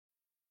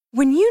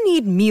When you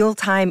need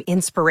mealtime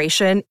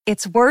inspiration,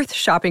 it's worth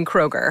shopping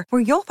Kroger,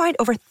 where you'll find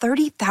over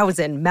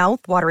 30,000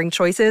 mouth-watering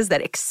choices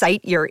that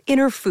excite your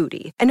inner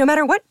foodie. And no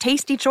matter what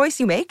tasty choice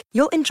you make,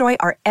 you'll enjoy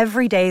our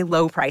everyday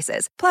low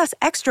prices, plus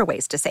extra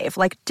ways to save,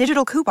 like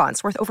digital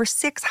coupons worth over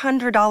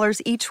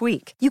 $600 each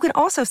week. You can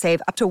also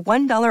save up to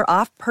 $1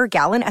 off per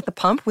gallon at the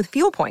pump with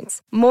fuel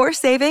points. More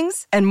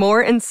savings and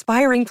more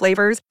inspiring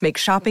flavors make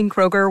shopping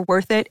Kroger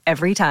worth it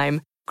every time.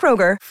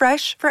 Kroger,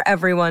 fresh for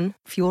everyone.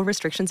 Fuel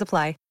restrictions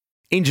apply.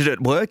 Injured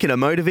at work in a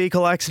motor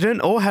vehicle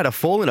accident or had a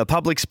fall in a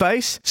public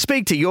space?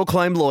 Speak to Your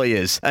Claim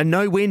Lawyers, a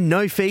no-win,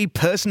 no-fee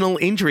personal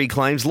injury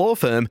claims law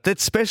firm that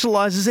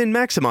specialises in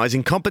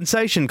maximising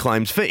compensation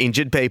claims for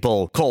injured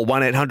people. Call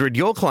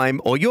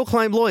 1-800-YOUR-CLAIM or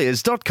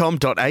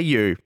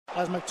yourclaimlawyers.com.au.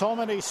 As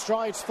McTominay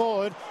strides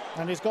forward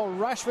and he's got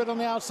Rashford on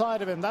the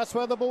outside of him. That's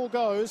where the ball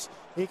goes.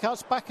 He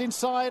cuts back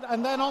inside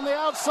and then on the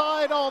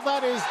outside. Oh,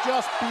 that is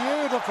just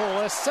beautiful.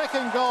 A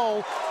second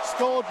goal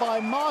scored by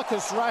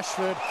Marcus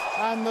Rashford,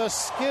 and the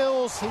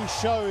skills he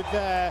showed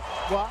there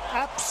were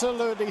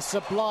absolutely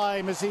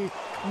sublime as he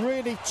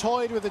really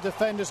toyed with the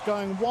defenders,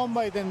 going one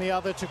way then the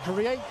other to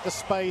create the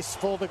space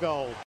for the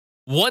goal.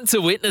 Want to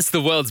witness the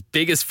world's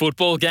biggest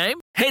football game?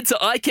 Head to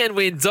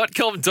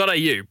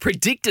iCanWin.com.au,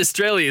 predict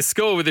Australia's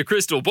score with a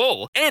crystal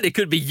ball, and it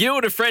could be you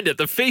and a friend at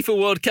the FIFA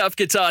World Cup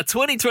Qatar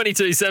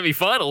 2022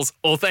 semi-finals,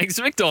 all thanks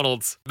to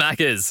McDonald's.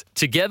 Maccas,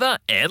 together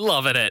and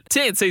loving it.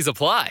 TNCs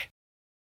apply.